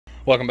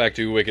Welcome back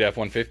to Wicked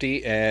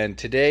F-150, and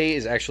today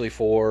is actually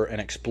for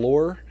an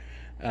Explorer.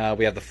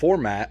 We have the floor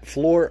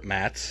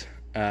mats.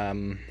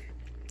 From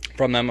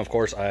them, of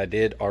course, I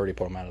did already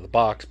pull them out of the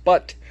box,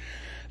 but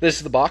this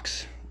is the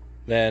box.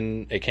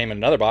 Then it came in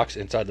another box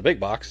inside the big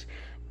box,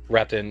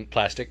 wrapped in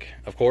plastic,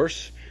 of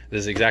course. This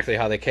is exactly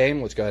how they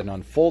came. Let's go ahead and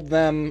unfold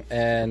them,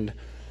 and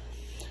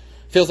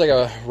feels like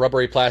a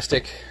rubbery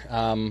plastic.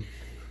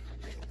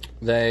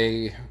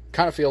 They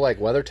kind of feel like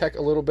WeatherTech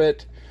a little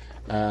bit.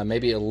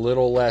 Maybe a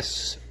little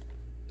less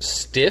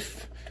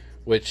stiff,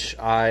 which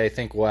I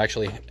think will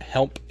actually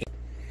help.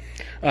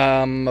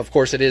 Of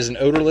course, it is an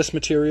odorless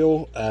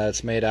material.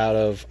 It's made out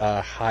of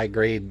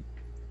high-grade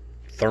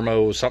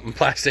thermo something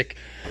plastic,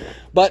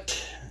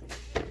 but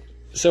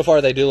so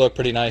far they do look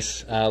pretty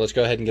nice. Let's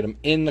go ahead and get them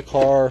in the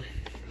car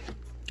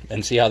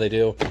and see how they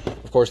do.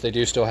 Of course, they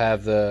do still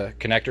have the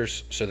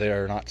connectors, so they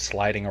are not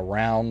sliding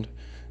around.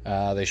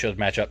 They should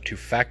match up to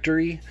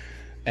factory.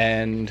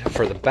 And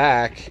for the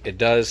back, it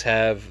does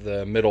have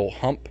the middle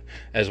hump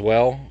as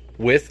well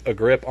with a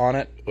grip on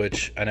it,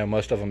 which I know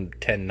most of them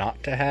tend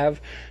not to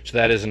have. So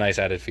that is a nice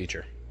added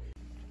feature.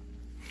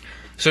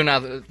 So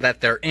now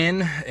that they're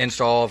in,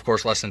 install, of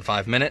course, less than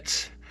 5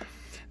 minutes.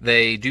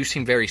 They do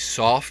seem very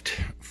soft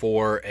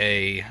for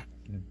a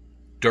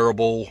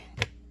durable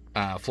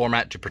floor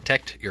mat to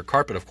protect your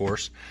carpet, of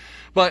course.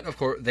 But, of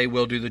course, they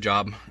will do the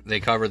job. They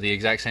cover the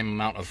exact same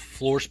amount of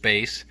floor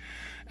space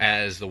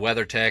as the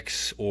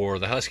WeatherTechs or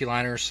the Husky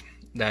liners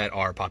that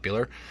are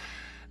popular.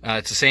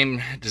 It's the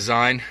same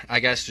design, I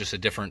guess, just a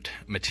different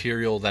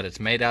material that it's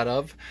made out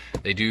of.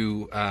 They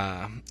do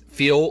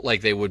feel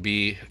like they would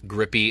be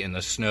grippy in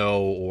the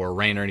snow or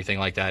rain or anything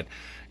like that,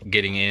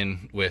 getting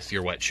in with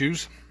your wet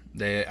shoes.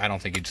 I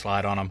don't think you'd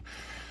slide on them.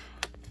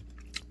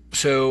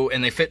 So,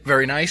 and they fit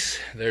very nice.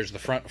 There's the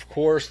front, of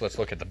course. Let's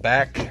look at the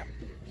back.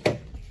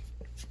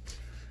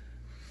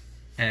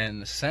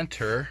 And the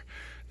center,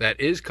 that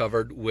is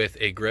covered with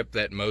a grip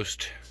that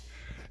most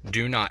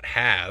do not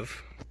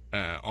have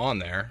on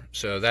there.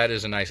 So that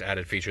is a nice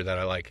added feature that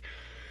I like.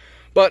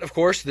 But of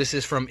course, this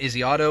is from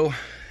ISSYAUTO.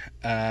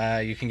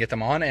 You can get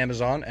them on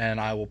Amazon,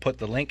 and I will put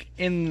the link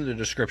in the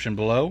description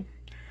below.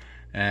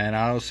 And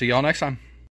I'll see y'all next time.